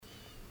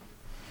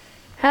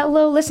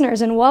Hello,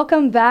 listeners, and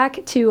welcome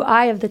back to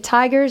Eye of the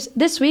Tigers.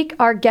 This week,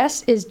 our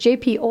guest is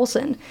JP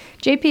Olsen.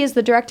 JP is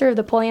the director of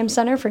the Pulliam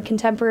Center for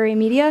Contemporary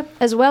Media.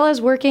 As well as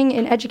working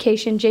in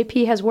education,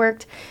 JP has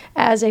worked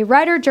as a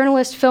writer,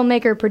 journalist,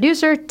 filmmaker,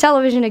 producer,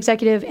 television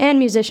executive, and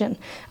musician.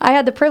 I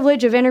had the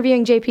privilege of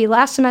interviewing JP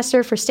last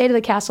semester for State of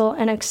the Castle,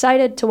 and I'm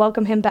excited to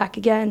welcome him back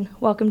again.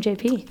 Welcome,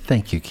 JP.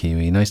 Thank you,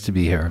 Kiwi. Nice to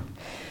be here.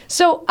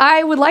 So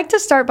I would like to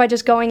start by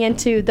just going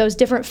into those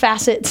different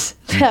facets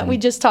that we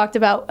just talked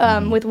about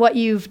with what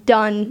you've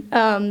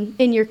done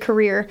in your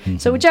career.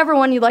 So whichever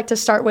one you'd like to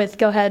start with,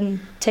 go ahead and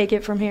take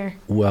it from here.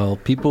 Well,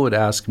 people would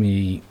ask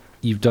me,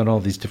 you've done all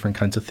these different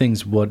kinds of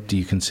things. What do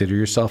you consider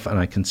yourself? And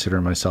I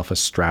consider myself a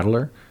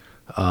straddler.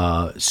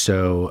 I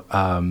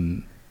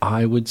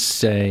would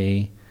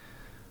say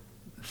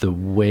the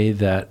way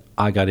that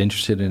I got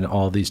interested in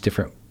all these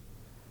different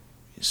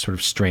sort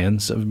of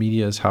strands of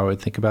media is how I would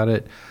think about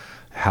it.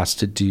 Has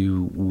to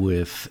do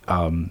with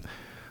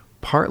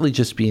partly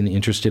just being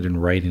interested in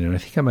writing. And I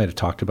think I might have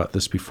talked about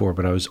this before,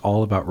 but I was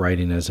all about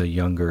writing as a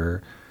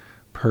younger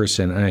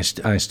person. And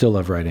I still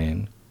love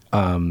writing.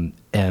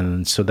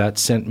 And so that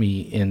sent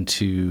me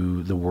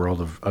into the world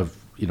of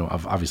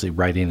obviously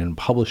writing and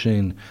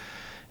publishing.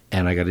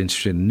 And I got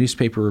interested in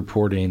newspaper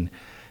reporting.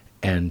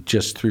 And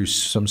just through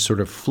some sort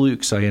of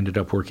flukes, I ended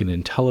up working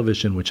in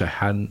television, which I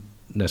hadn't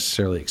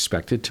necessarily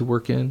expected to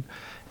work in,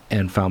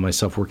 and found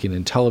myself working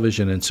in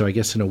television. And so I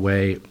guess in a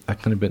way, I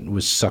kind of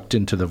was sucked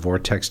into the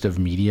vortex of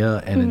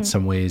media. And in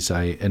some ways,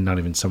 and not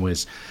even some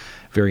ways,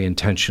 very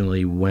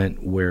intentionally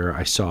went where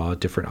I saw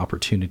different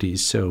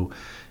opportunities. So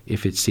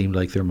if it seemed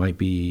like there might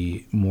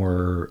be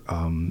more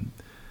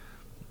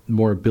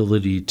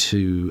ability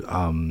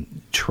to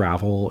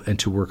travel and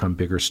to work on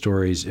bigger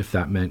stories, if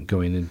that meant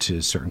going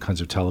into certain kinds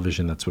of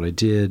television, that's what I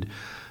did.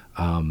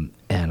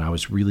 And I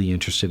was really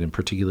interested in,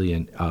 particularly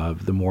in,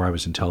 the more I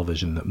was in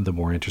television, the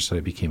more interested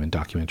I became in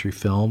documentary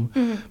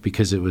film,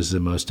 because it was the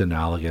most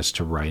analogous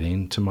to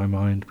writing to my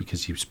mind,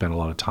 because you spent a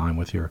lot of time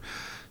with your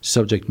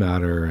subject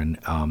matter, and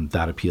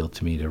that appealed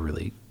to me to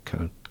really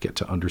kind of get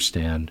to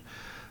understand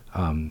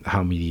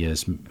how media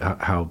is,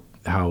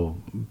 how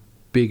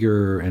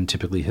bigger and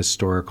typically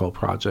historical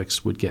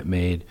projects would get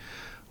made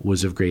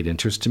was of great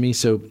interest to me.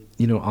 So,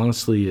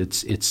 honestly,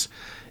 it's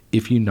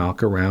if you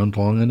knock around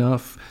long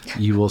enough,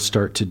 you will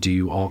start to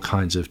do all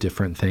kinds of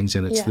different things.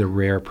 And it's the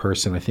rare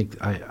person. I think,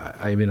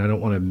 I mean, I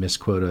don't want to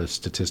misquote a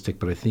statistic,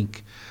 but I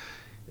think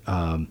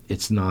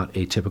it's not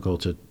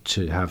atypical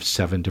to have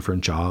 7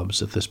 different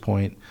jobs at this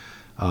point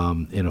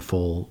in a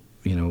full,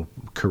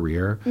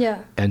 career.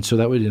 Yeah. And so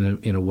that would,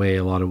 in a way,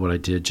 a lot of what I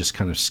did just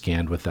kind of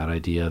scanned with that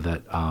idea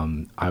that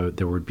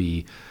there would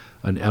be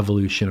an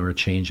evolution or a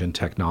change in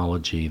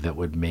technology that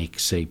would make,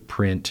 say,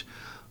 print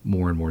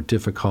more and more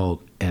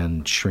difficult,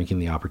 and shrinking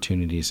the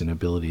opportunities and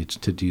ability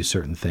to do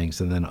certain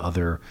things. And then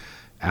other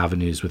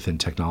avenues within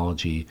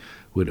technology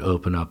would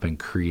open up and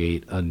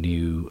create a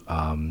new,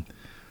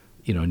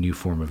 new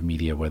form of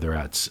media, whether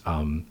that's,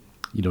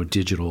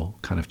 digital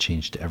kind of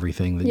changed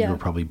everything. That you were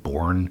probably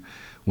born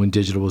when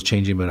digital was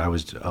changing, but I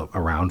was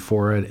around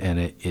for it.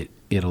 And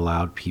it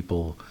allowed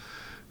people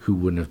who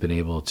wouldn't have been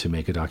able to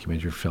make a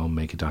documentary film.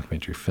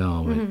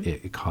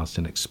 It caused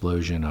an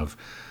explosion of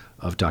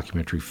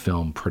documentary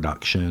film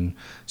production.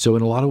 So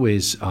in a lot of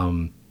ways,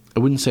 I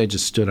wouldn't say I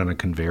just stood on a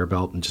conveyor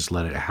belt and just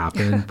let it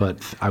happen, but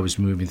I was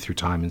moving through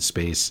time and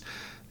space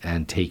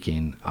and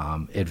taking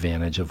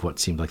advantage of what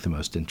seemed like the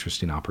most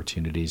interesting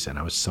opportunities. And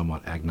I was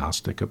somewhat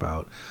agnostic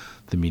about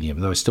the medium,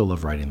 though I still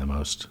love writing the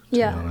most, to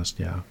be honest.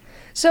 Yeah.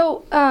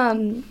 So,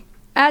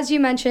 as you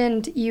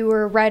mentioned, you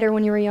were a writer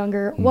when you were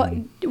younger. What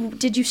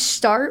did you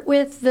start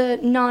with the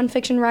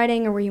nonfiction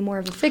writing, or were you more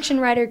of a fiction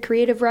writer,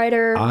 creative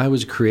writer? I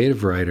was a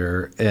creative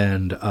writer,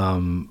 and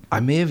I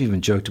may have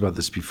even joked about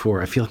this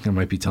before. I feel like I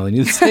might be telling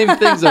you the same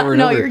things over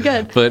and over. No, you're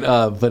good. But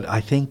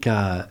I think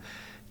I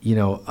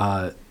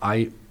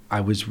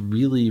was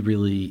really,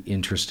 really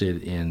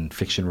interested in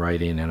fiction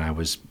writing, and I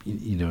was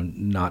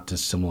not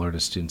dissimilar to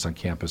students on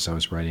campus. I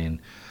was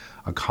writing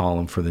a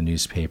column for the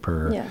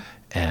newspaper. Yeah.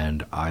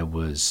 And I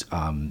was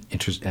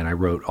interested, and I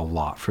wrote a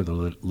lot for the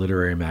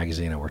literary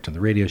magazine. I worked on the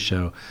radio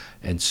show,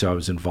 and so I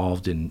was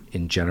involved in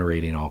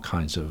generating all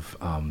kinds of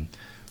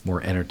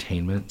more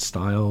entertainment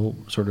style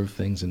sort of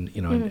things. And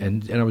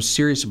and I was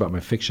serious about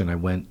my fiction. I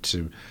went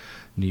to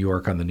New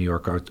York on the New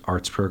York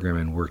Arts program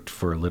and worked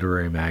for a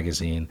literary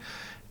magazine.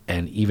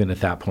 And even at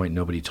that point,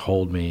 nobody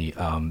told me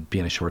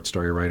being a short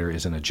story writer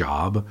isn't a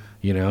job.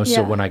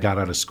 So when I got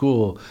out of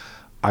school,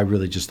 I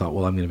really just thought,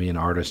 well, I'm going to be an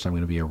artist. I'm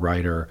going to be a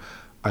writer.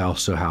 I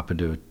also happened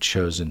to have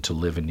chosen to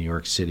live in New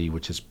York City,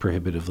 which is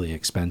prohibitively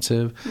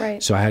expensive.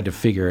 Right. So I had to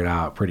figure it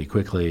out pretty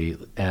quickly,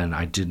 and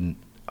I didn't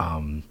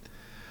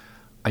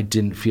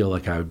feel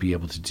like I would be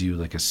able to do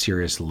like a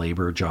serious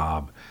labor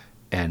job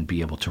and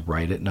be able to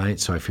write at night.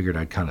 So I figured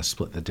I'd kind of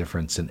split the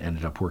difference, and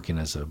ended up working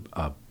as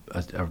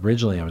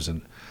originally I was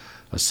an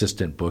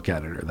assistant book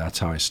editor. That's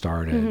how I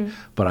started.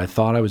 But I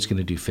thought I was going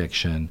to do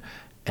fiction,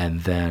 and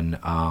then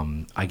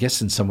I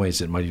guess in some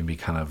ways it might even be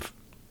kind of,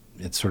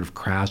 it's sort of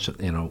crass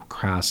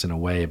in a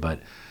way, but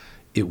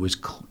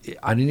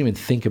I didn't even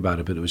think about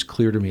it, but it was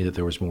clear to me that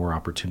there was more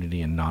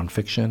opportunity in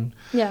nonfiction.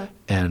 Yeah.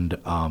 And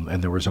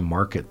there was a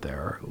market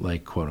there,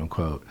 like, quote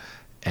unquote.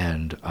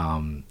 And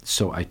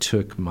so I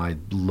took my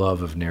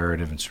love of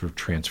narrative and sort of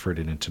transferred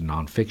it into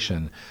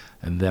nonfiction.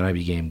 And then I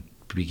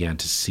began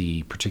to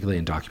see, particularly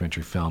in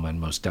documentary film and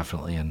most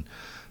definitely in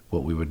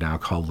what we would now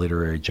call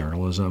literary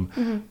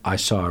journalism, I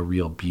saw a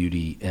real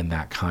beauty in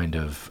that kind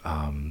of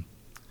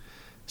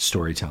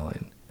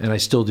storytelling. And I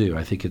still do.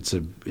 I think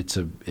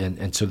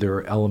and so there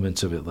are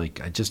elements of it. Like,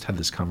 I just had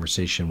this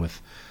conversation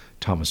with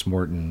Thomas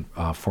Morton,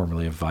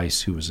 formerly of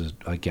Vice, who was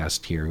a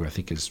guest here, who I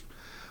think is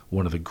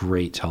one of the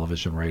great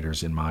television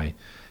writers in my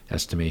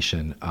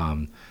estimation.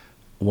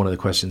 One of the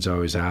questions I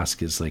always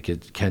ask is, like,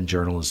 can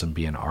journalism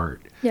be an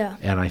art? Yeah.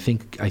 And I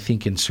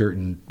think in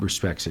certain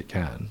respects it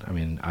can. I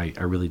mean, I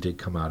really did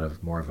come out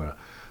of more of a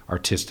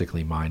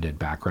artistically minded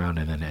background,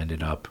 and then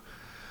ended up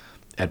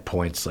at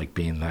points like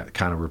being that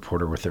kind of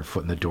reporter with their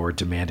foot in the door,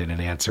 demanding an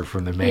answer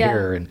from the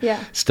mayor, and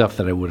stuff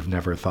that I would have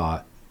never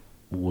thought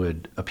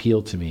would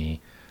appeal to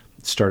me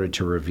started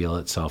to reveal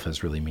itself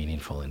as really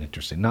meaningful and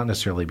interesting. Not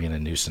necessarily being a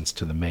nuisance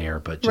to the mayor,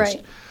 but just,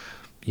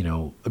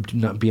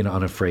 not being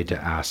unafraid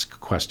to ask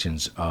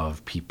questions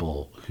of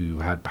people who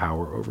had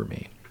power over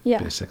me,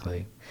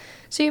 basically.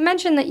 So you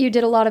mentioned that you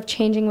did a lot of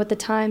changing with the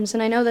times,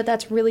 and I know that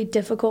that's really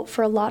difficult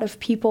for a lot of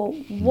people.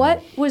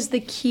 What was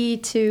the key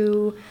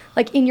to,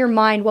 like, in your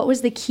mind, what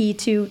was the key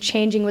to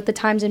changing with the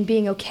times and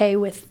being okay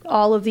with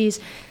all of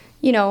these,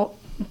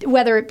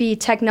 whether it be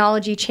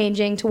technology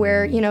changing to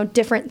where,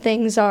 different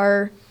things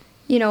are,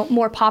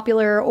 more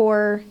popular,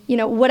 or,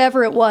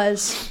 whatever it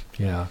was?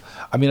 Yeah.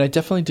 I mean, I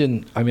definitely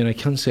didn't, I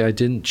can say I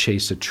didn't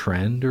chase a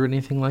trend or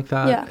anything like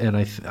that. Yeah. And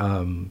I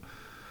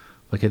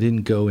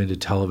didn't go into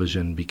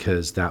television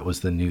because that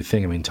was the new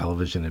thing. I mean,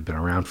 television had been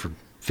around for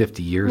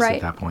 50 years at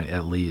that point,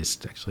 at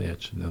least. Actually, I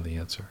should know the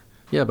answer.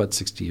 Yeah, about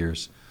 60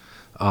 years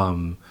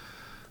by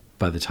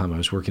the time I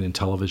was working in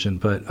television.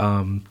 But,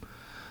 I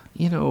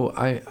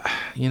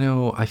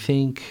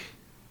think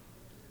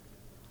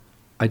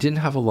I didn't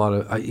have a lot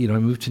of, I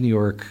moved to New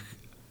York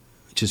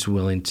just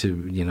willing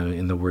to,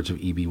 in the words of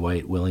E.B.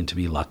 White, willing to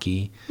be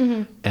lucky.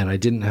 Mm-hmm. And I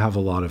didn't have a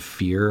lot of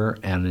fear.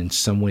 And in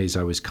some ways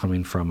I was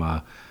coming from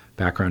a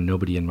background,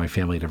 nobody in my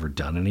family had ever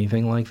done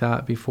anything like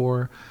that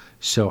before.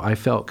 So I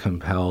felt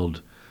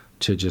compelled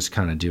to just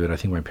kind of do it. I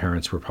think my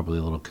parents were probably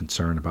a little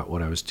concerned about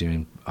what I was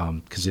doing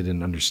because they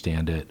didn't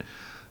understand it.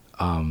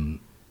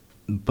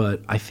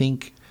 But I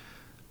think,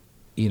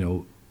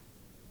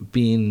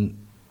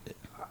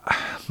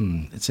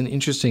 it's an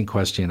interesting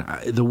question.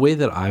 The way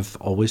that I've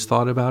always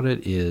thought about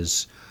it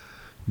is,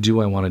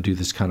 do I want to do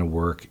this kind of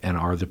work? And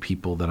are the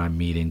people that I'm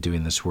meeting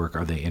doing this work,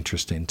 are they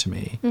interesting to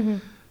me? Mm-hmm.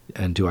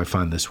 And do I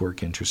find this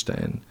work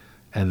interesting?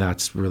 And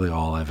that's really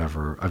all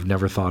I've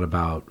never thought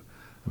about.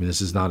 I mean,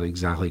 this is not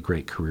exactly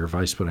great career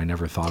advice, but I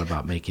never thought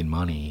about making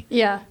money.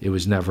 Yeah. It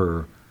was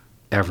never,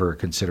 ever a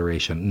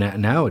consideration.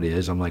 Now it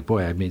is. I'm like,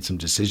 boy, I've made some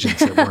decisions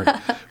that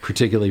weren't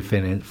particularly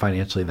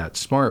financially that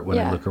smart when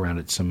I look around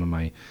at some of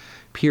my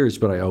peers,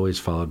 but I always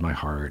followed my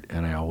heart,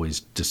 and I always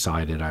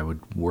decided I would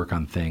work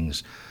on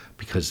things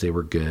because they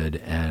were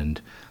good.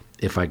 And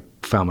if I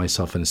found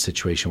myself in a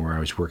situation where I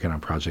was working on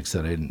projects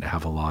that I didn't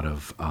have a lot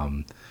of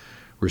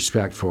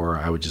respect for,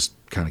 I would just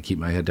kind of keep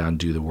my head down,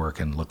 do the work,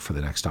 and look for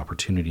the next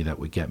opportunity that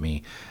would get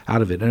me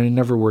out of it. And I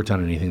never worked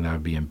on anything that I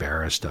would be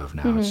embarrassed of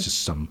now. Mm-hmm. It's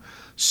just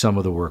some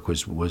of the work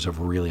was of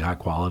really high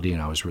quality,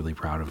 and I was really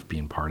proud of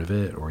being part of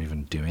it or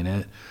even doing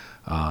it.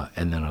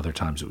 And then other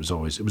times it was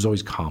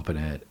always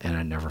competent, and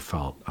I never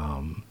felt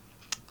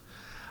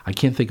I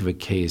can't think of a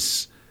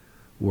case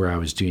where I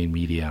was doing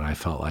media and I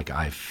felt like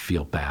I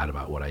feel bad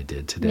about what I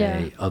did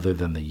today, other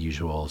than the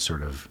usual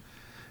sort of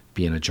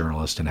being a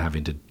journalist and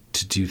having to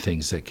do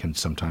things that can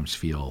sometimes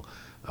feel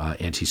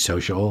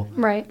antisocial,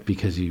 right?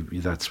 Because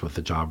that's what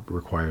the job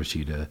requires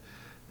you to,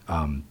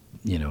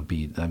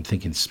 be. I'm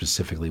thinking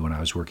specifically when I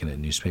was working at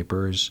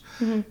newspapers,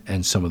 mm-hmm.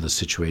 and some of the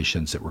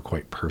situations that were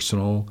quite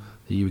personal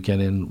that you would get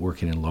in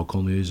working in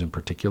local news in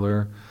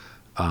particular.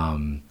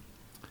 The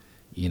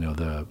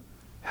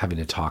having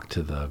to talk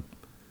to the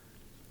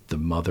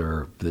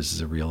mother, this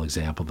is a real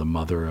example, the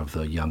mother of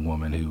the young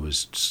woman who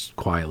was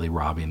quietly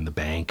robbing the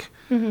bank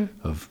mm-hmm.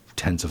 of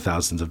tens of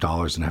thousands of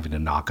dollars, and having to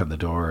knock on the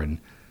door and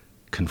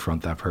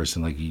confront that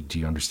person. Like, do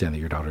you understand that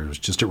your daughter was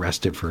just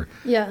arrested for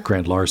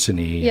grand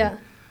larceny? Yeah. And,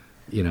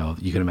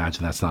 you can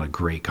imagine that's not a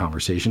great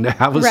conversation to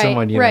have with right,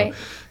 someone, right. know.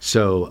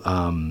 So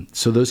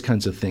those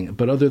kinds of things.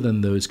 But other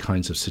than those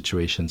kinds of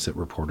situations that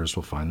reporters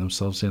will find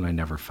themselves in, I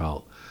never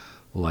felt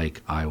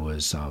like I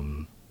was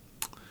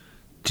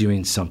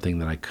doing something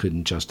that I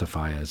couldn't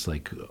justify as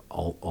like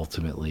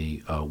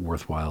ultimately a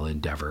worthwhile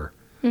endeavor,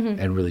 mm-hmm.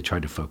 and really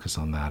tried to focus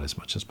on that as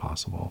much as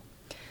possible.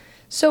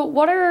 So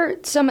what are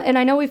some, and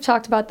I know we've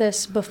talked about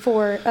this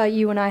before,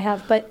 you and I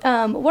have, but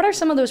what are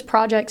some of those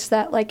projects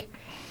that like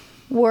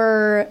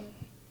were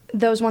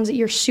those ones that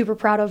you're super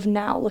proud of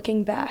now,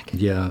 looking back?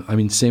 Yeah, I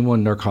mean, same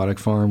one, Narcotic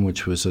Farm,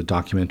 which was a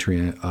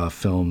documentary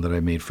film that I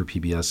made for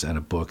PBS and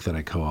a book that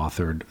I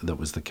co-authored that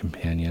was the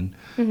companion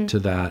to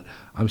that.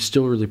 I'm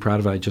still really proud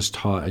of it. I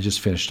just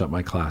finished up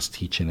my class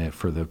teaching it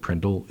for the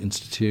Prindle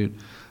Institute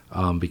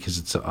because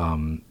it's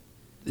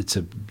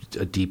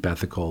a deep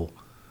ethical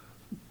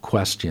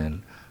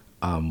question.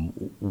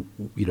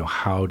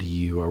 How do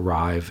you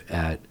arrive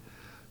at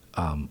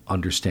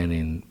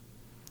understanding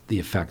the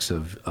effects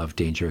of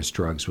dangerous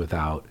drugs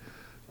without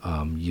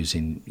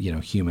using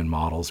human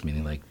models,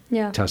 meaning like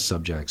test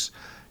subjects,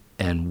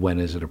 and when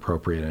is it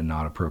appropriate and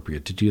not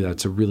appropriate to do that?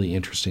 It's a really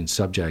interesting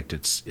subject.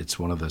 It's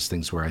one of those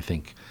things where I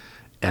think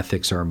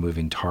ethics are a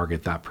moving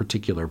target. That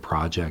particular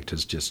project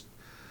has just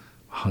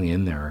hung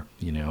in there,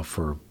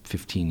 for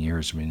 15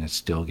 years. I mean, I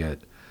still get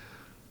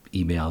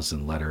emails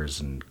and letters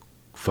and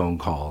phone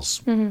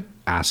calls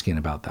asking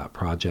about that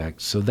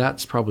project. So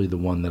that's probably the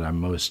one that I'm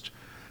most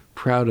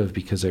proud of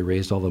because I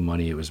raised all the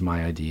money. It was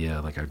my idea.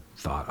 Like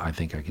I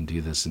think I can do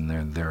this, and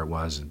there it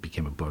was. It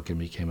became a book and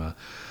became a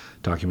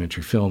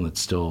documentary film that's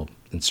still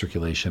in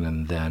circulation.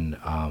 And then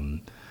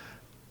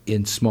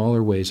in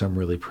smaller ways, I'm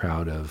really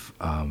proud of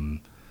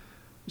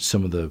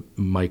some of the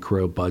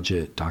micro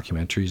budget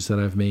documentaries that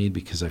I've made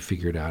because I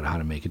figured out how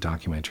to make a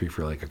documentary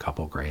for like a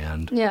couple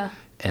grand. Yeah.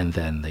 And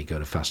then they go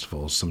to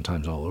festivals,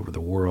 sometimes all over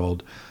the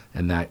world,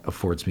 and that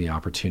affords me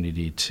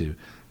opportunity to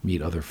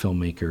meet other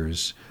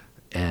filmmakers,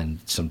 and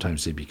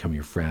sometimes they become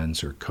your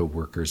friends or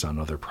co-workers on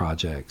other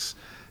projects.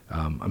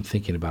 I'm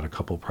thinking about a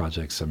couple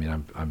projects. I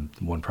mean, I'm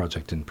one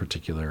project in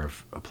particular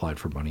I've applied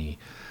for money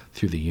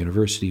through the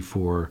university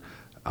for,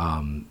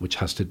 which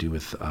has to do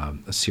with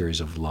a series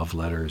of love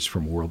letters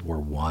from World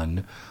War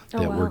I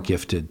that were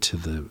gifted to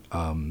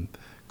the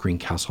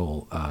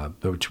Greencastle,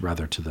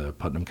 to the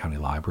Putnam County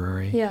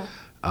Library. Yeah.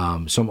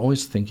 So I'm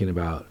always thinking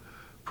about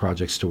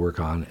projects to work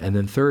on. And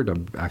then third,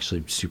 I'm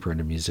actually super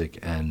into music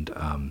and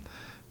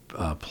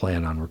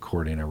plan on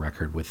recording a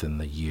record within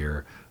the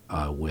year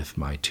with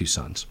my two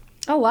sons.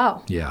 Oh,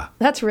 wow. Yeah.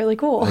 That's really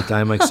cool.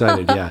 I'm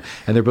excited, yeah.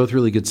 And they're both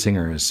really good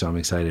singers, so I'm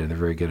excited. And they're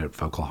very good at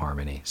vocal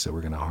harmony, so we're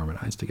going to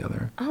harmonize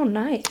together. Oh,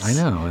 nice. I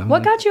know.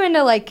 What got you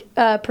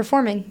into,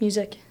 performing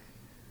music?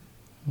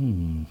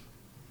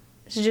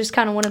 Is it just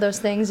kind of one of those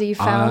things that you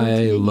found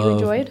you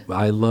enjoyed?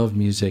 I love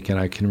music, and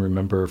I can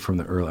remember from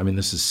the early... I mean,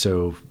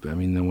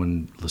 no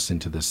one listening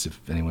to this, if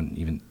anyone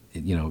even,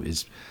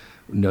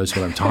 knows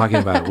what I'm talking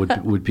about,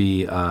 would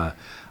be... I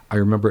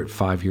remember at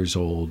 5 years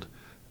old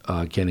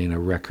getting a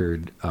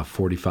record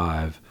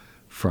 45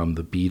 from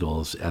the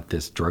Beatles at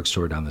this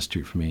drugstore down the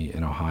street from me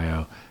in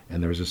Ohio,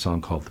 and there was a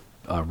song called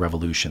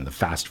Revolution, the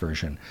fast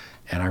version,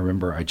 and I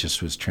remember I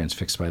just was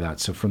transfixed by that.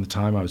 So from the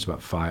time I was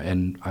about 5,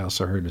 and I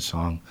also heard a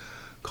song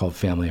called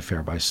Family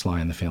Affair by Sly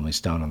and the Family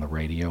Stone on the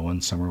radio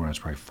one summer when I was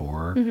probably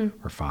 4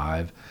 or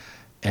 5,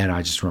 and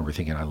I just remember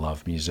thinking I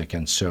love music.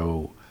 And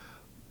so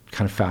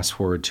kind of fast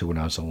forward to when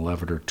I was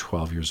 11 or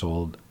 12 years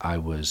old, I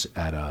was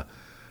at a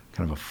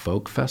kind of a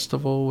folk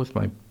festival with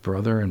my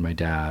brother and my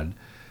dad,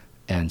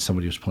 and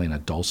somebody was playing a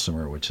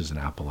dulcimer, which is an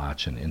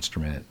Appalachian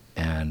instrument,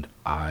 and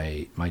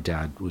my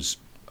dad was,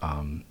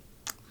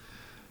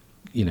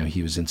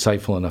 he was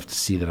insightful enough to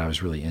see that I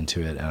was really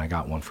into it, and I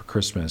got one for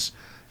Christmas,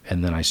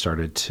 and then I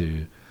started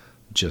to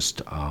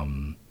just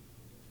I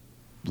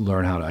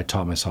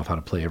taught myself how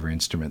to play every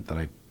instrument that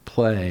I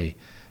play,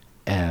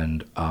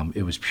 and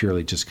it was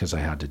purely just because I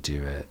had to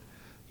do it.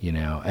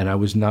 And I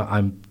was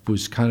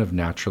kind of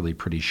naturally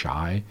pretty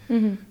shy.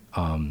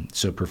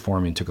 So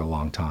performing took a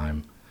long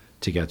time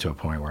to get to a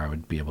point where I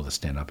would be able to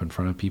stand up in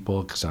front of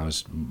people because I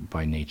was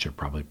by nature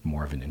probably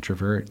more of an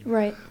introvert.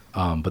 Right.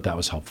 But that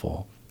was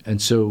helpful.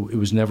 And so it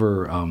was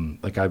never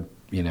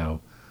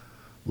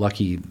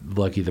lucky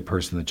the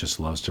person that just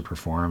loves to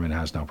perform and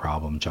has no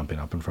problem jumping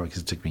up in front,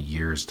 because it took me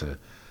years to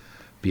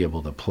be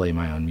able to play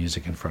my own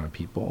music in front of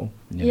people.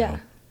 You know?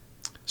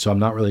 So I'm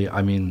not really,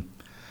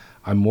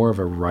 I'm more of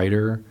a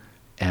writer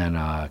and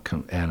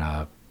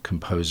a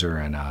composer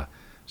and a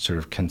sort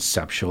of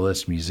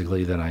conceptualist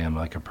musically than I am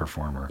like a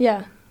performer.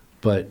 Yeah.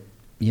 But,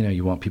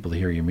 you want people to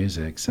hear your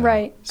music. So,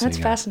 right. So that's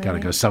fascinating. Got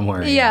to go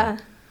somewhere. Yeah.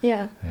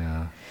 Yeah.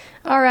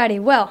 Alrighty.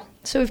 Well,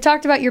 so we've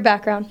talked about your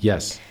background.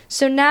 Yes.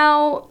 So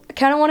now I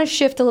kind of want to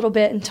shift a little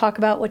bit and talk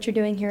about what you're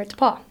doing here at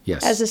DePauw.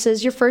 Yes. As this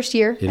is your first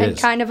year. It and is.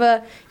 kind of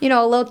a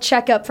little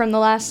checkup from the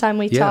last time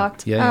we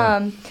talked.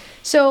 Yeah.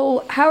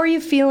 So how are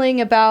you feeling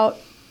about,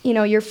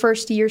 your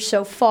first year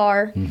so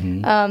far,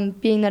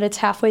 being that it's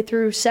halfway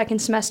through second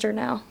semester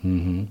now?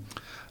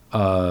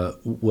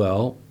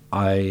 Well,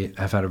 I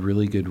have had a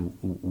really good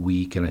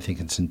week, and I think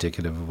it's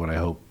indicative of what I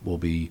hope will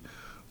be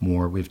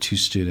more. We have 2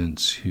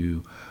 students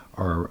who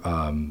are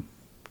going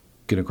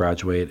to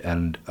graduate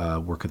and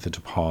work at the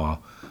DePauw.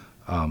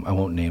 I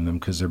won't name them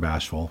because they're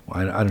bashful.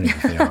 I don't know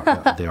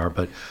if they are,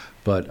 but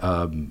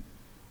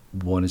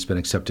one has been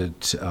accepted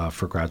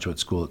for graduate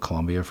school at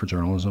Columbia for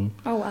journalism.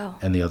 Oh, wow.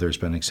 And the other has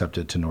been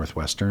accepted to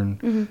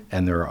Northwestern.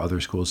 And there are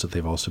other schools that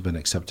they've also been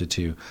accepted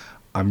to.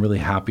 I'm really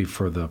happy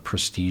for the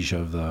prestige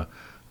of the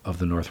of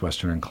the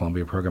Northwestern and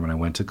Columbia program, and I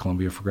went to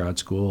Columbia for grad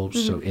school,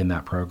 so in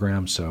that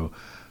program,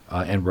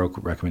 and wrote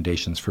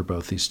recommendations for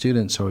both these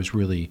students. So I was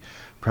really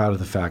proud of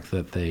the fact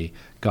that they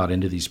got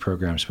into these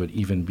programs. But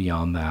even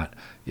beyond that,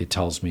 it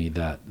tells me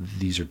that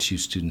these are two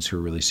students who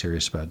are really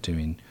serious about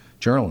doing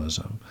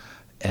journalism.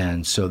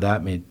 And so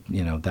that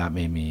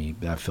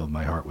filled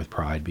my heart with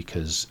pride,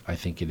 because I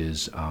think it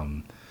is,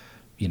 I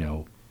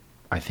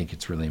think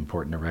it's really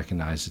important to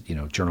recognize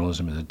that,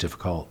 journalism is a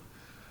difficult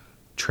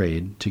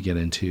trade to get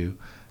into,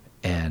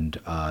 and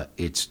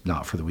it's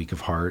not for the weak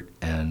of heart.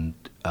 And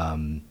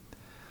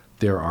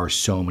there are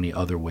so many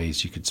other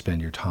ways you could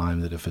spend your time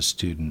that if a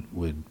student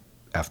would,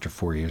 after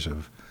 4 years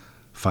of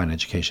fine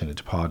education at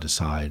DePauw,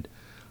 decide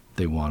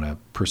they want to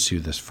pursue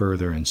this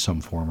further in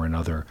some form or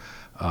another,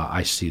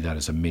 I see that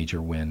as a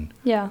major win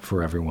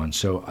for everyone.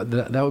 So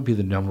that would be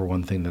the number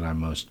one thing that I'm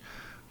most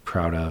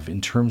proud of.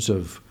 In terms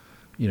of,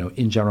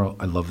 in general,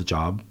 I love the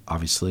job,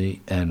 obviously,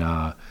 and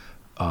a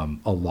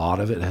lot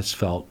of it has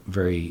felt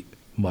very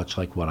much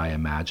like what I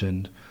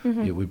imagined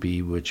it would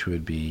be, which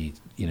would be,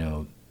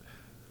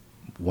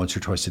 once or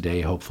twice a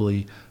day,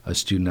 hopefully, a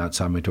student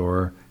outside my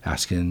door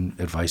asking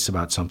advice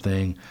about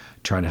something,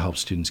 trying to help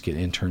students get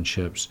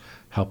internships,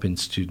 helping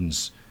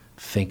students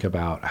think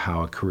about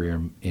how a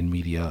career in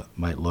media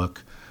might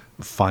look,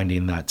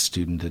 finding that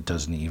student that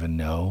doesn't even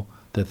know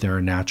that they're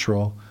a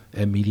natural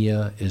at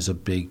media is a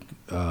big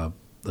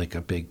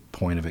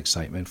point of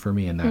excitement for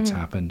me, and that's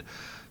happened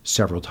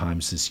several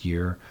times this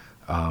year.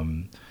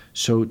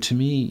 So to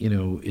me,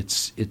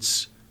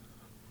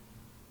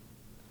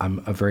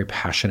 I'm a very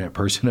passionate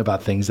person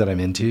about things that I'm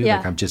into. Yeah.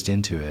 Like, I'm just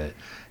into it.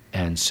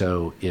 And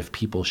so if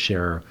people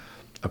share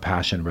a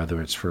passion,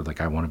 whether it's for, like,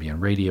 I want to be on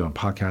radio and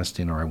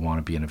podcasting, or I want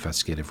to be an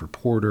investigative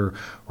reporter,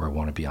 or I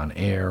want to be on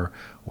air,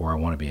 or I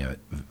want to be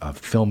a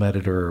film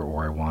editor,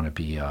 or I want to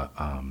be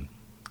on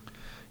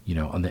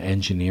the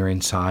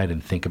engineering side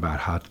and think about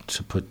how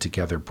to put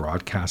together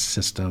broadcast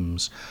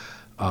systems.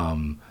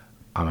 I'm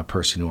a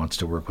person who wants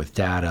to work with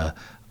data.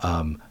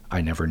 I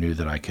never knew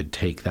that I could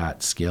take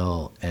that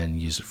skill and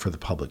use it for the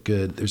public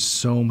good. There's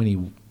so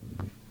many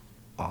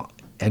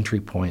entry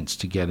points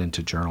to get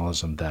into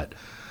journalism that,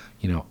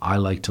 I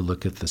like to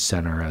look at the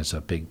center as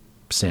a big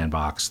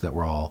sandbox that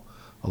we're all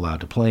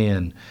allowed to play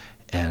in.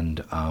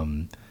 And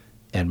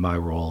my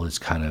role is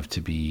kind of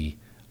to be,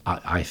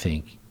 I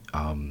think,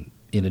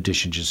 in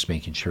addition to just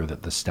making sure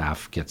that the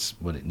staff gets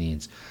what it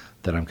needs,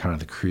 that I'm kind of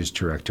the cruise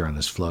director on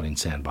this floating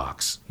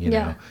sandbox,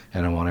 know,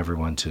 and I want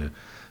everyone to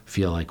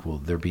feel like, well,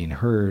 they're being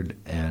heard.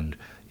 And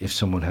if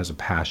someone has a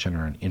passion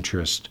or an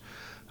interest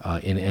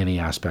in any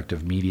aspect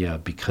of media,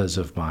 because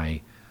of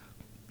my,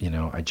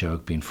 I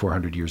joke, being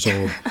 400 years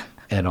old,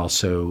 and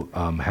also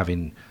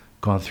having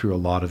gone through a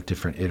lot of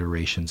different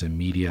iterations in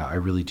media, I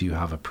really do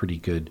have a pretty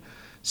good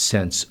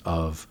sense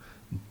of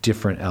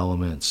different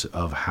elements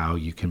of how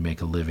you can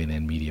make a living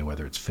in media,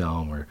 whether it's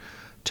film or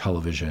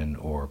television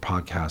or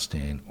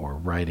podcasting or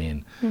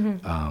writing.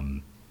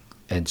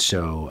 And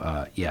so,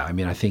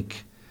 I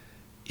think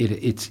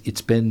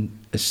it's been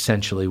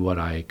essentially what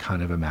I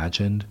kind of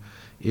imagined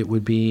it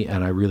would be.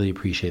 And I really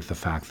appreciate the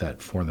fact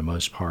that, for the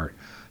most part,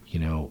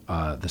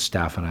 the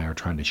staff and I are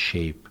trying to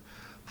shape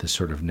the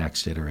sort of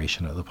next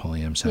iteration of the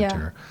Pulliam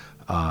Center.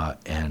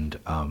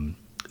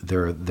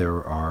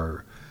 There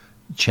are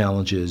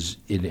challenges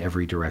in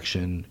every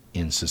direction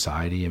in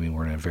society. I mean,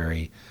 we're in a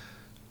very,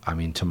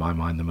 to my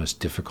mind, the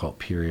most difficult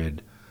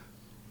period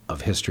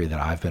of history that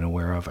I've been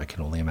aware of. I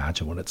can only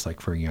imagine what it's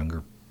like for a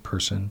younger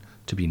person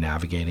to be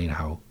navigating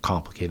how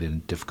complicated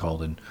and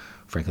difficult and,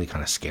 frankly,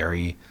 kind of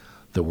scary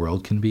the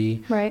world can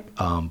be. Right.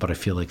 But I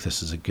feel like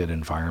this is a good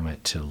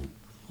environment to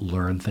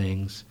learn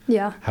things.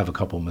 Yeah. Have a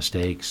couple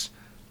mistakes.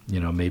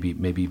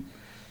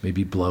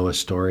 Maybe blow a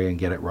story and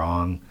get it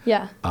wrong.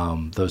 Yeah.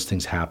 Those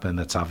things happen.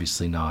 That's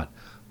obviously not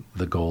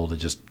the goal, to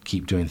just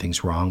keep doing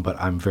things wrong, but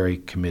I'm very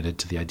committed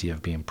to the idea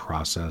of being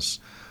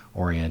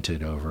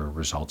process-oriented over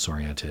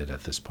results-oriented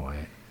at this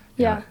point.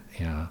 Yeah.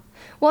 Yeah.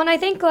 Well, and I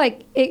think,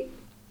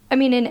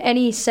 in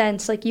any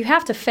sense, you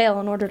have to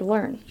fail in order to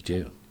learn. You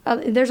do.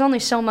 There's only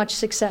so much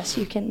success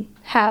you can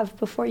have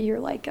before you're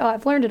like, oh,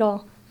 I've learned it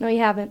all. No, you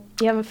haven't.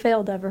 You haven't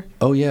failed ever.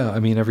 Oh, yeah.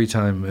 Every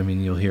time,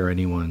 you'll hear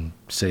anyone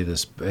say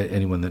this,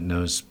 anyone that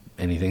knows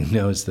anything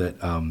knows that,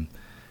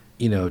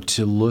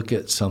 to look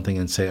at something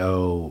and say,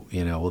 oh,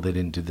 well, they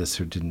didn't do this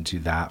or didn't do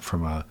that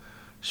from a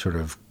sort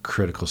of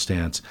critical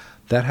stance,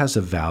 that has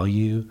a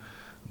value.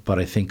 But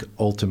I think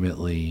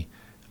ultimately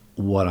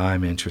what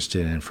I'm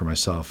interested in for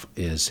myself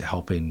is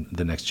helping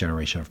the next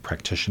generation of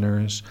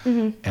practitioners.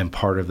 And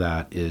part of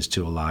that is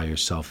to allow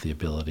yourself the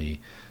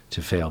ability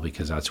to fail,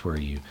 because that's where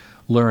you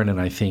learn. And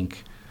I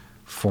think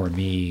for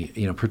me,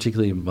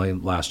 particularly my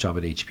last job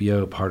at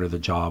HBO, part of the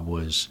job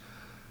was,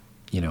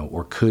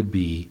 or could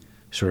be,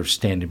 sort of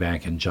standing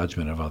back in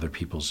judgment of other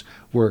people's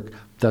work.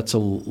 That's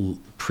a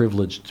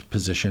privileged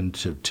position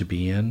to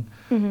be in.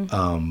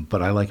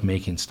 But I like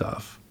making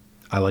stuff.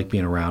 I like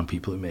being around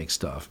people who make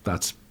stuff.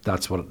 That's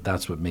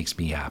what makes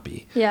me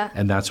happy. Yeah.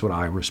 And that's what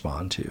I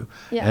respond to.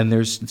 Yeah. And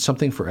there's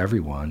something for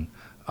everyone.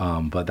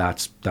 But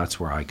that's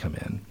where I come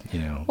in, you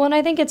know. Well, and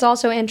I think it's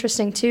also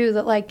interesting too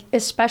that like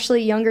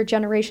especially younger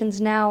generations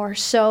now are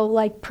so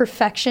like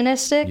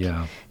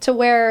perfectionistic to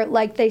where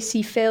like they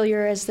see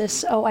failure as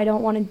this, oh, I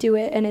don't want to do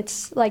it, and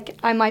it's like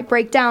I might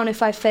break down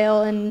if I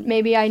fail, and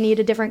maybe I need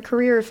a different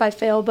career if I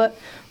fail. But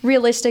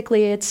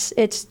realistically,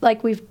 it's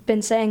like we've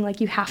been saying, like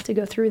you have to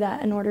go through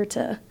that in order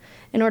to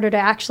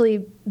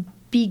actually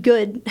be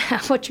good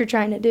at what you're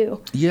trying to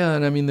do. Yeah,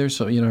 and I mean, there's,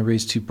 you know, I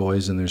raised 2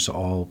 boys, and there's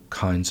all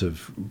kinds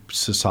of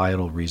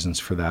societal reasons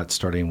for that,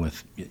 starting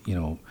with, you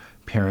know,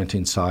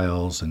 parenting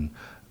styles and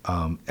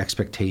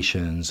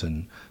expectations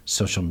and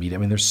social media.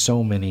 I mean, there's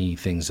so many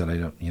things that I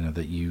don't, you know,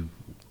 that you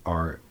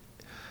are,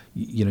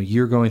 you know,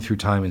 you're going through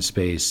time and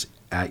space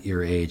at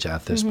your age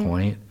at this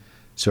point,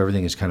 so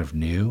everything is kind of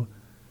new,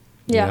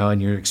 you know,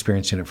 and you're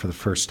experiencing it for the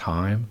first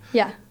time.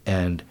 Yeah.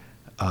 And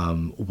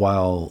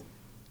while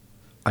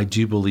I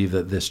do believe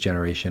that this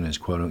generation is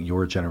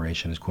your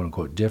generation is quote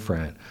unquote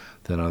different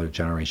than other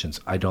generations.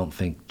 I don't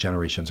think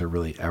generations are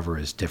really ever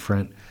as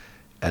different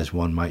as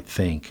one might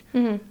think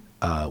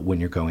when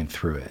you're going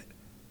through it.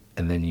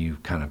 And then you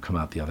kind of come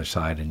out the other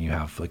side and you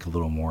have like a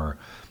little more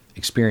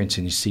experience,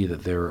 and you see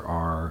that there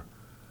are,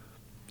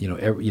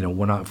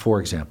 for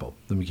example,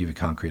 let me give you a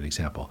concrete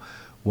example.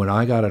 When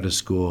I got out of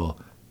school,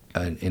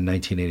 in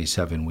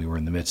 1987, we were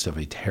in the midst of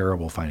a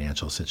terrible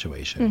financial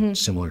situation,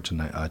 similar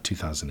to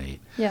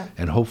 2008,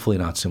 and hopefully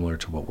not similar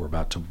to what we're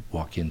about to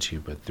walk into,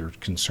 but there are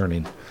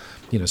concerning,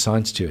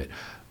 signs to it.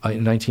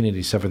 In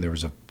 1987,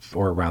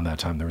 around that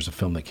time, there was a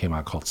film that came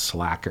out called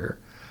Slacker,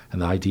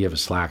 and the idea of a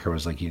slacker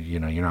was like, you're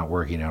not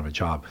working, you don't have a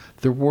job.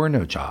 There were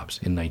no jobs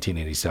in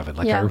 1987.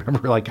 I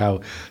remember like how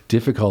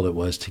difficult it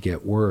was to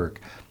get work,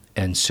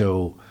 and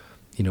so,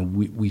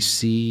 we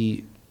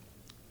see.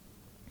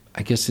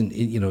 I guess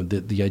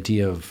the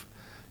idea of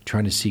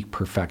trying to seek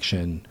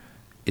perfection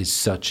is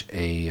such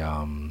a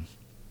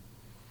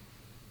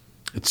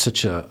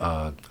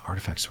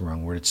artifact's the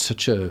wrong word. It's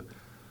such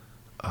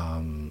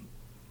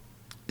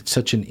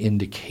an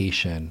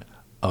indication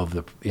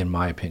of in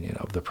my opinion,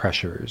 of the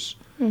pressures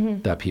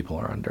that people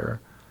are under,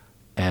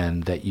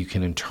 and that you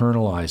can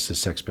internalize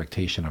this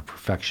expectation of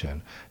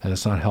perfection, and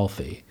it's not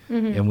healthy.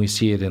 And we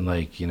see it in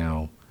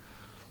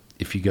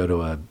if you go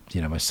to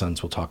my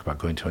sons will talk about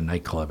going to a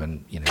nightclub,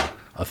 and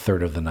a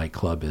third of the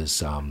nightclub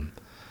is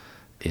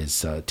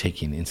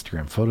taking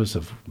Instagram photos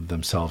of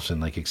themselves and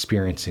like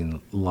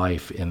experiencing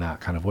life in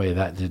that kind of way.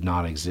 That did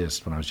not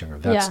exist when I was younger.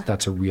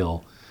 That's a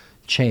real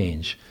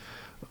change.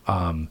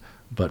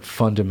 But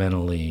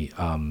fundamentally,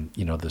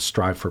 the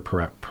strive for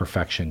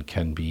perfection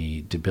can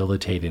be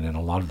debilitating, and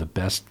a lot of the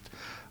best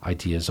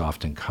ideas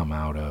often come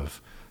out of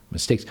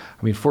mistakes.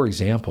 I mean, for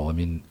example,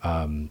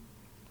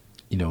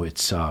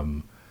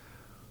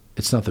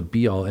 it's not the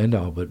be-all,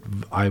 end-all, but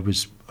I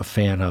was a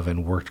fan of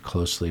and worked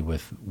closely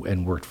with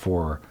and worked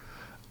for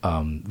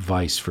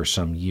Vice for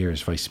some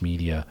years, Vice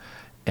Media,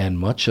 and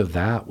much of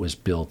that was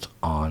built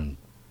on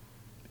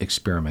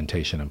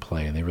experimentation and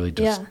play, and they really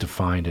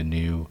defined a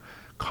new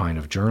kind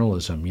of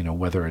journalism.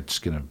 Whether it's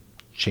going to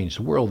change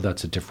the world,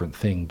 that's a different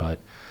thing, but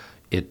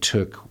it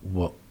took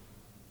what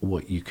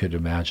you could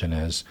imagine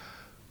as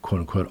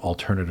quote-unquote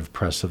alternative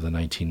press of the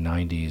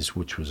 1990s,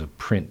 which was a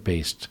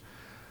print-based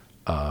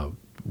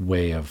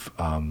way of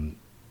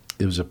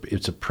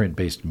it's a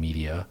print-based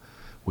media,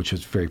 which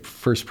was very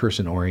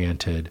first-person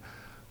oriented,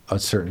 a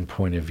certain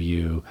point of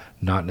view,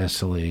 not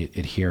necessarily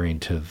adhering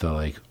to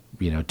the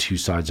two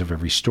sides of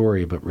every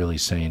story, but really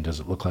saying, does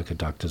it look like a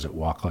duck? Does it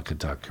walk like a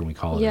duck? Can we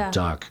call it a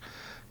duck?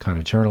 Kind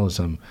of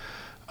journalism.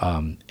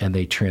 And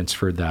they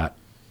transferred that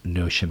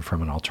notion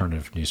from an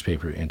alternative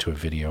newspaper into a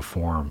video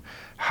form.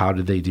 How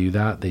did they do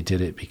that? They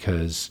did it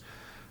because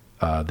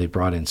they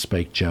brought in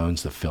Spike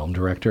Jonze, the film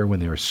director, when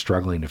they were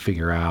struggling to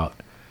figure out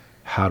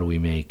how do we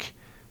make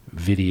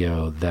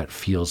video that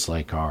feels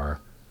like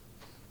our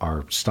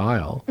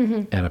style.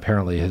 And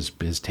apparently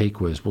his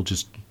take was, we'll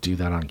just do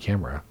that on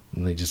camera.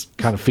 And they just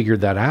kind of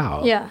figured that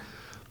out.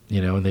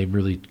 And they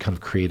really kind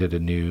of created a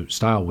new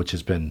style, which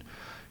has been,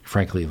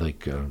 frankly,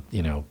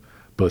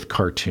 both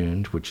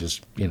cartooned, which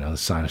is, the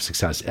sign of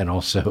success, and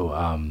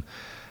also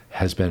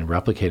has been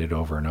replicated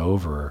over and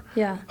over.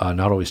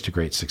 Not always to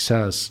great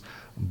success.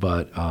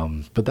 But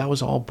that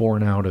was all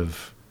born out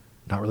of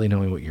not really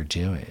knowing what you're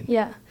doing.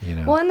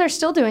 Well, and they're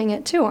still doing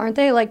it too, aren't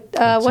they?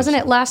 Wasn't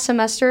it last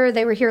semester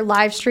they were here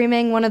live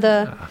streaming one of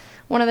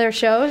their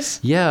shows?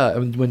 Yeah,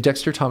 when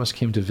Dexter Thomas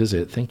came to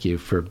visit, thank you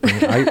for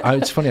bringing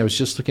it's funny, I was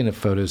just looking at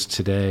photos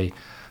today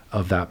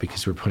of that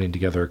because we're putting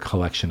together a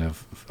collection of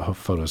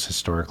photos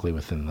historically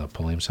within the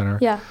Pulliam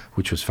Center,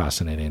 which was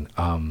fascinating.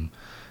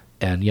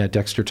 And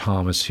Dexter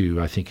Thomas,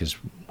 who I think is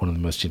one of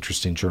the most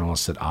interesting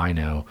journalists that I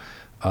know.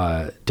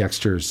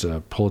 Dexter's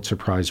a Pulitzer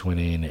Prize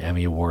winning,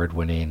 Emmy Award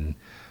winning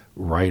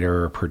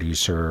writer,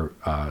 producer,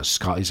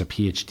 Scott. He's a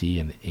PhD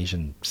in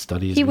Asian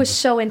studies. He was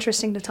so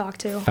interesting to talk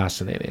to.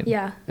 Fascinating.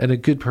 And a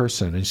good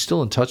person. And he's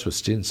still in touch with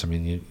students. I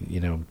mean,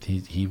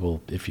 he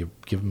will, if you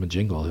give him a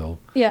jingle,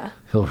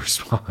 he'll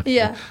respond.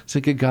 He's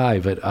a good guy.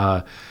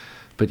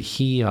 But but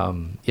he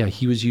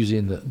was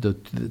using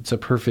it's a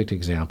perfect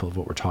example of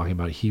what we're talking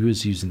about. He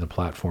was using the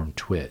platform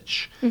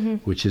Twitch,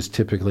 which is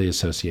typically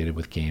associated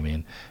with gaming.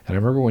 And I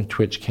remember when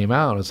Twitch came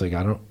out, I was like,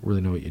 I don't really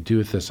know what you do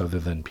with this other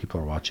than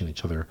people are watching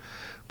each other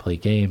play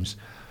games.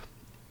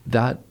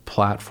 That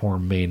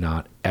platform may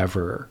not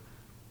ever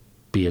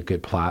be a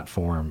good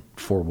platform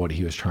for what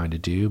he was trying to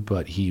do,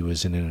 but he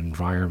was in an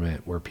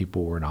environment where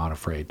people were not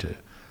afraid to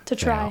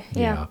try.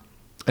 Yeah.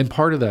 And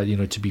part of that,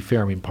 to be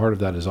fair, I mean, part of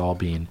that is all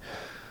being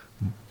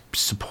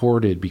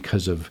supported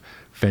because of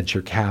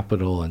venture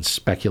capital and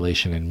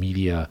speculation in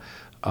media.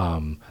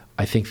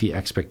 I think the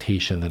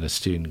expectation that a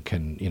student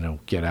can,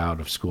 get out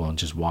of school and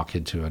just walk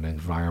into an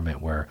environment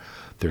where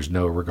there's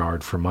no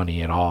regard for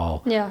money at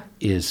all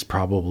is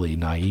probably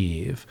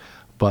naive.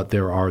 But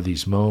there are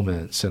these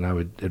moments, and I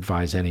would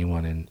advise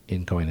anyone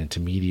in going into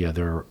media,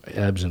 there are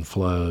ebbs and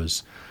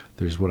flows.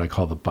 There's what I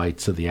call the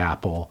bites of the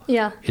apple.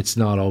 Yeah. It's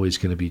not always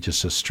going to be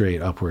just a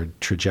straight upward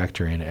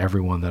trajectory. And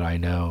everyone that I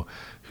know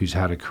who's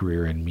had a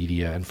career in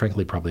media, and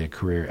frankly probably a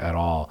career at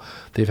all,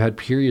 they've had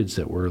periods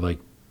that were like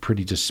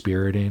pretty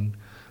dispiriting,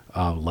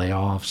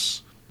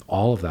 layoffs,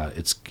 all of that.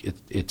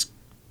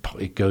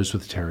 It goes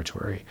with the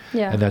territory.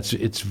 Yeah. And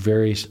it's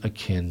very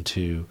akin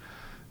to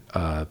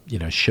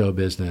show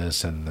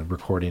business and the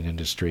recording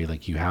industry.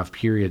 Like, you have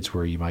periods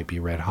where you might be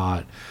red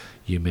hot.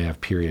 You may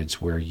have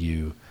periods where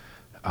you're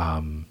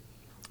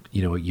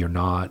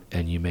not,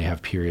 and you may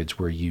have periods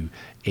where you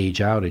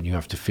age out and you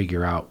have to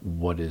figure out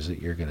what is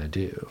it you're going to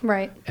do.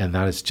 Right. And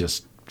that is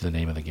just the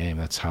name of the game.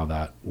 That's how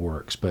that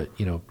works. But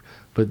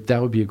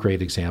that would be a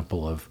great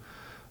example of,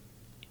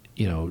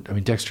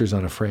 Dexter's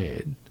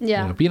Unafraid.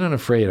 Yeah. Being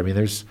unafraid. I mean,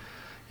 there's,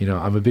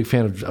 I'm a big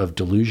fan of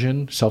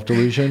delusion,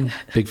 self-delusion,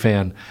 big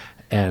fan.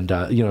 And,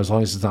 as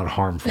long as it's not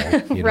harmful,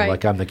 right.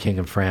 Like I'm the king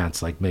of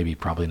France, like maybe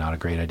probably not a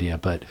great idea.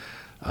 But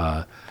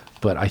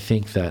I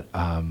think that,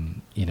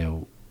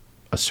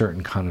 a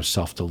certain kind of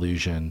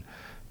self-delusion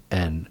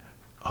and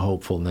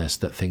hopefulness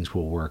that things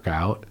will work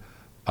out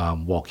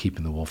while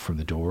keeping the wolf from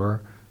the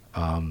door.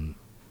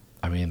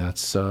 I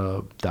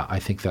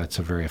think that's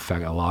a very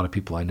effective. A lot of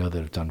people I know that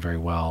have done very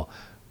well,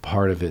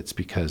 part of it's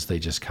because they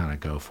just kind of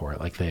go for it.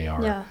 Like, they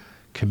are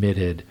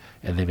committed,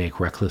 and they make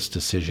reckless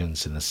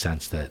decisions in the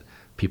sense that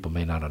people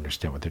may not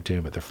understand what they're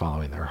doing, but they're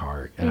following their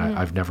heart. And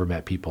I've never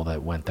met people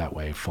that went that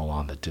way full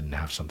on that didn't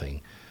have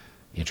something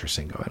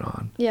interesting going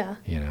on. Yeah.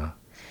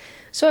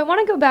 So I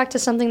want to go back to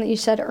something that you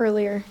said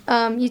earlier.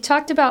 You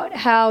talked about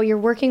how you're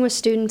working with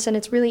students, and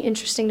it's really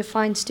interesting to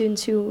find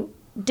students who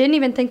didn't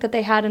even think that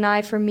they had an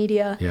eye for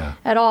media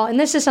at all. And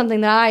this is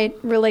something that I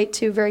relate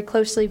to very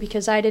closely,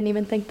 because I didn't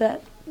even think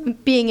that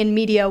being in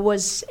media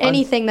was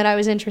anything that I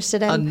was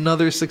interested in.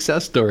 Another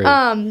success story.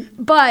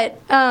 But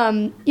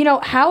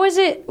how is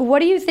it, what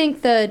do you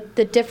think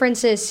the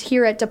difference is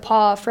here at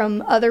DePauw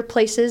from other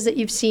places that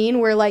you've seen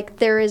where, like,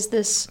 there is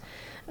this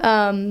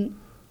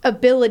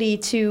ability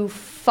to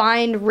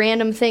find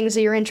random things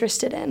that you're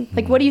interested in?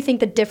 Like, what do you think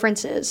the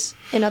difference is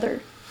in other?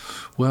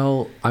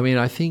 Well, I mean,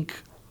 I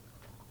think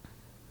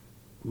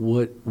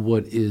what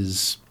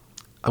is,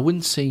 I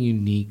wouldn't say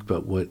unique,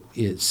 but what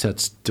it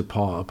sets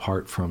DePauw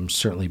apart from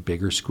certainly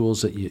bigger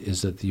schools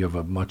is that you have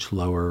a much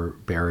lower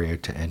barrier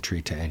to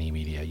entry to any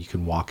media. You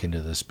can walk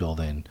into this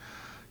building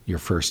your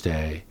first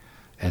day,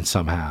 and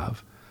some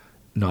have,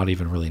 not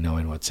even really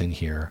knowing what's in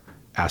here,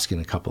 asking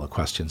a couple of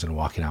questions and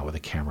walking out with a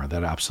camera.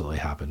 That absolutely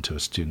happened to a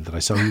student that I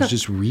saw who was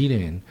just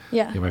reading.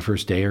 My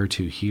first day or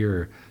two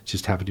here,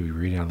 just happened to be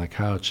reading on the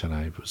couch, and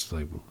I was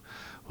like, well,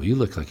 you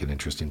look like an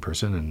interesting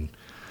person, and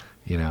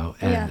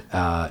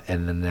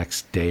and the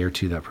next day or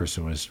two, that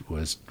person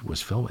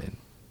was filming,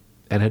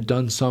 and had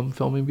done some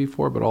filming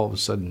before, but all of a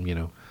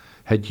sudden,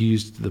 had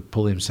used the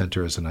Pulliam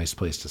Center as a nice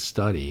place to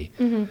study.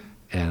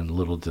 And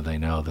little did they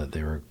know that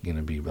they were going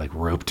to be like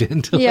roped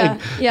into,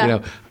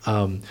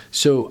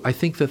 so I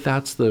think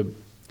that's the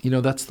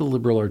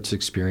liberal arts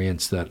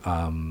experience that,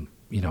 I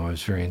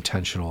was very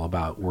intentional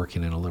about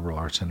working in a liberal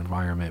arts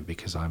environment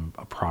because I'm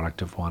a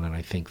product of one. And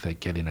I think that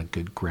getting a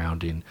good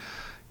grounding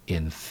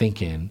in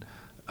thinking,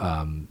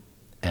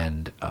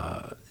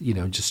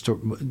 just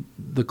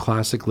the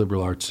classic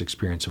liberal arts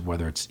experience of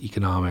whether it's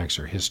economics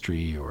or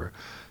history or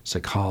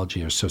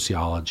psychology or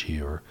sociology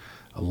or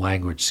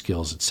language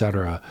skills, et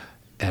cetera,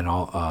 and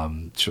all,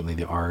 certainly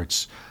the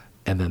arts,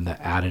 and then the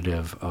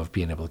additive of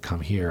being able to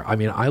come here. I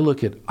mean, I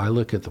look at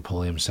the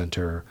Pulliam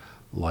Center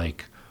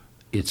like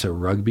it's a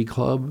rugby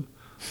club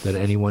that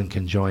anyone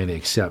can join,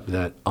 except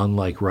that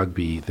unlike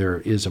rugby, there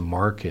is a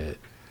market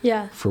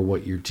for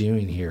what you're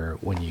doing here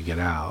when you get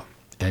out.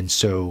 And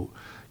so,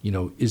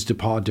 is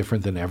DePauw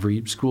different than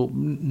every school?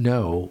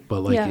 No,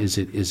 but is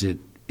it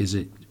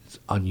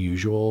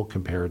unusual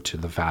compared to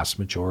the vast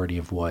majority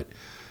of what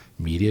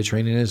media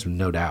training is?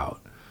 No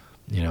doubt.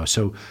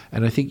 So,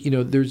 and I think,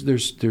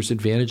 there's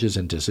advantages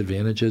and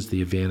disadvantages.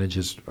 The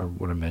advantages are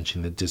what I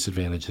mentioned. The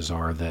disadvantages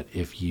are that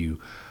if you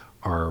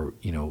are,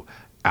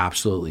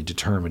 absolutely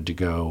determined to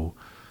go,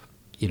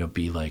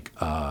 be like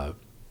work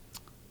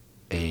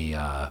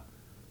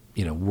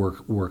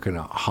in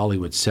a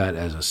Hollywood set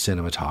as a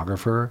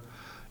cinematographer,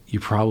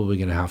 you're probably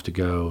going to have to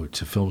go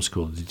to film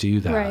school to do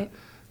that. Right.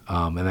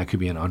 And that could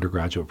be an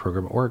undergraduate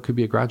program or it could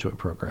be a graduate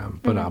program.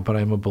 But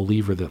I'm a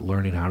believer that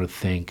learning how to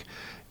think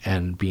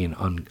and being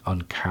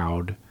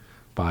uncowed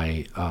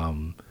by,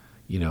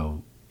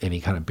 any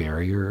kind of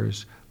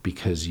barriers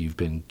because you've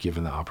been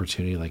given the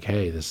opportunity, like,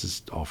 hey, this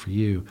is all for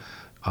you,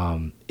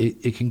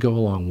 it can go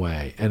a long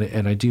way.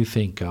 And I do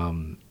think,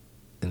 and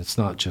it's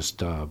not just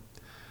to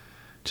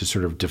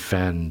sort of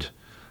defend,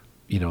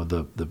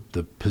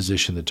 the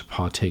position that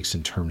DePauw takes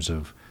in terms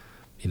of,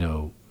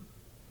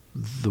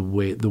 the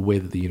way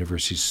that the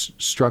university is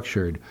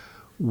structured.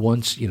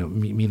 Once,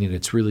 meaning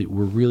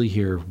we're really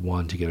here,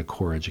 one, to get a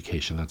core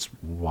education. That's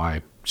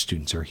why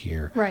students are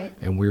here. Right.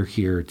 And we're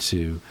here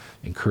to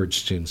encourage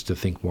students to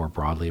think more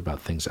broadly about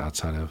things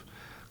outside of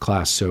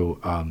class. So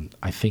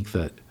I think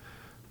that,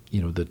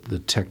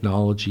 the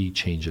technology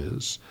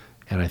changes.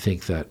 And I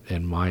think that,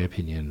 in my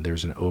opinion,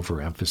 there's an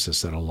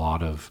overemphasis at a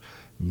lot of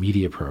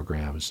media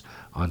programs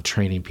on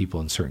training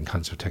people in certain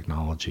kinds of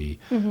technology.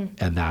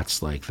 And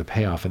that's like the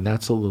payoff. And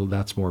that's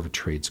more of a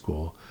trade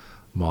school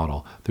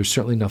model. There's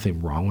certainly nothing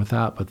wrong with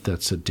that, but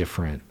that's a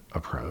different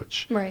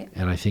approach. Right.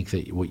 And I think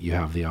that what you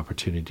have the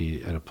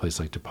opportunity at a place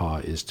like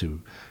DePauw is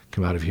to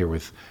come out of here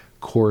with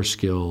core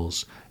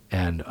skills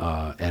and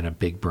a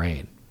big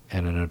brain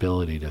and an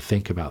ability to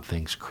think about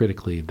things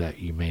critically that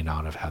you may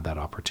not have had that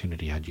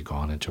opportunity had you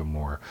gone into a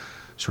more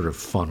sort of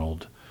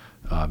funneled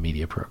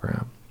media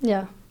program.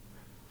 Yeah.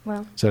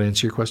 Well, does that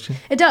answer your question?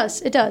 It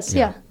does.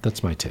 Yeah.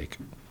 That's my take.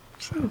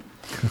 So.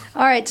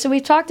 All right. So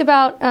we've talked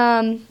about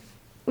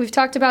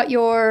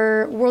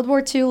your World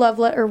War II love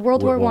letter, or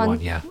World War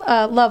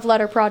I love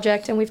letter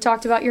project, and we've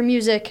talked about your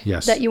music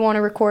that you want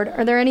to record.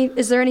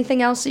 Is there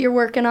anything else that you're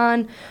working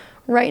on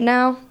right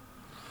now?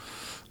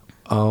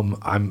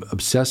 I'm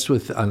obsessed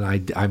with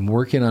I'm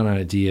working on an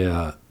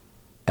idea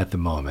at the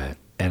moment,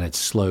 and it's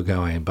slow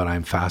going, but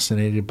I'm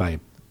fascinated by.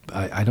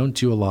 I don't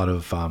do a lot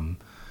of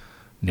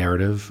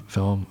narrative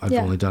film. I've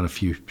only done a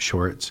few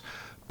shorts.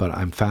 But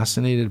I'm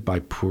fascinated by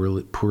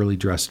poorly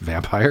dressed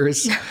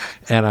vampires,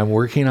 and I'm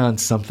working on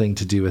something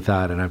to do with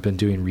that. And I've been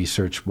doing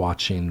research,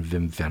 watching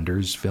Wim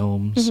Wenders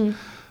films.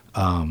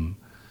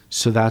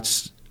 So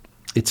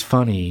it's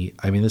funny.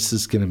 I mean, this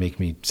is going to make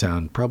me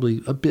sound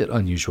probably a bit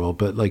unusual,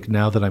 but like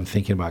now that I'm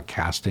thinking about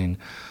casting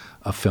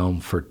a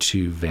film for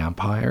two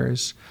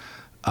vampires,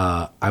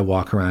 I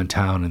walk around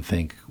town and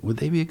think, would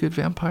they be a good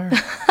vampire?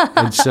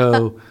 And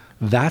so.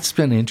 That's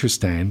been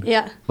interesting.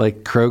 Yeah.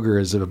 Like Kroger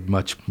is a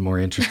much more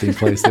interesting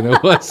place than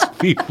it was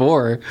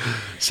before.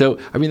 So,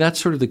 I mean, that's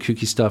sort of the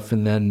kooky stuff.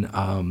 And then,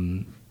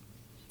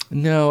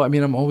 no, I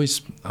mean, I'm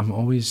always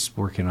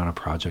working on a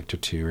project or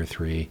two or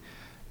three.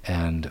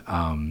 And,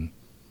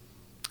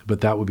 but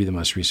that would be the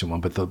most recent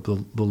one. But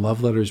the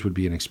Love Letters would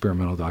be an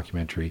experimental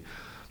documentary.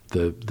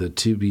 The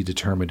to be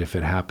determined if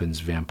it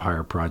happens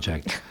vampire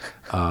project.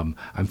 I'm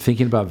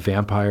thinking about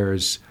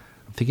vampires.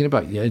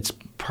 It's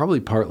probably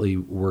partly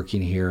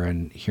working here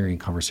and hearing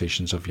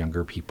conversations of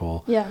younger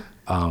people. Yeah.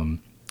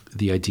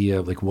 The idea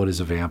of like, what is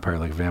a vampire?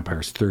 Like a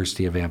vampire's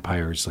thirsty, a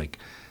vampire's like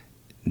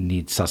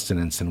need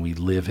sustenance, and we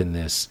live in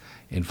this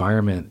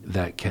environment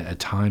that at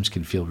times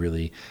can feel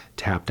really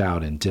tapped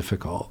out and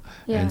difficult.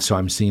 Yeah. And so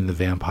I'm seeing the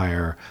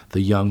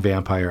young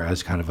vampire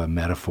as kind of a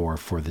metaphor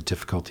for the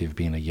difficulty of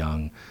being a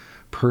young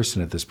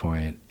person at this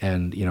point.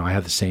 And, I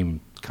have the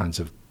same kinds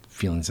of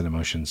feelings and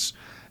emotions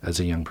as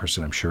a young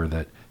person. I'm sure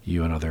that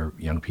you and other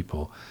young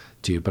people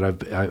do, but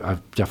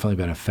I've definitely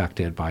been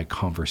affected by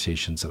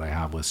conversations that I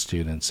have with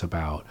students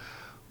about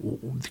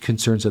the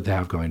concerns that they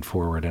have going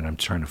forward, and I'm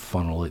trying to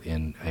funnel it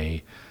in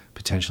a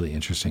potentially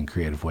interesting,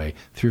 creative way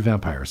through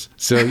vampires.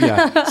 So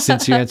yeah,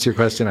 since you answered your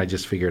question, I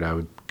just figured I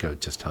would go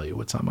just tell you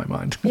what's on my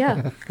mind.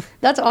 Yeah,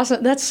 that's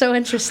awesome. That's so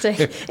interesting.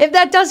 If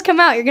that does come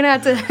out, you're gonna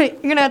have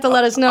to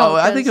let us know. Oh,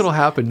 I think it'll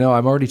happen. No,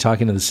 I'm already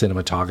talking to the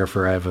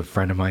cinematographer. I have a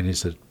friend of mine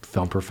who's a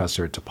film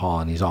professor at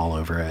DePauw, and he's all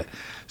over it.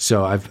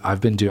 So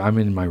I'm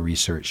in my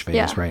research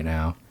phase right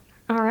now.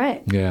 All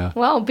right. Yeah.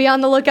 Well, be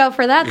on the lookout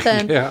for that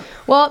then. Yeah.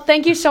 Well,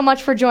 thank you so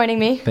much for joining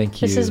me. Thank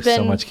you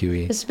so much,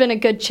 Kiwi. This has been a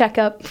good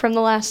checkup from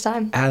the last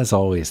time. As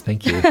always,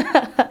 thank you.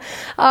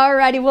 All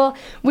righty. Well,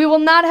 we will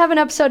not have an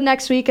episode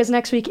next week, as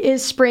next week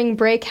is spring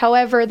break.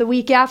 However, the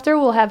week after,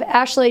 we'll have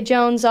Ashley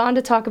Jones on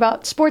to talk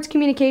about sports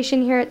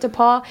communication here at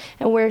DePauw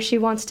and where she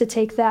wants to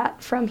take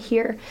that from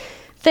here.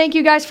 Thank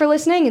you guys for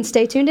listening, and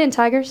stay tuned in,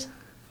 Tigers.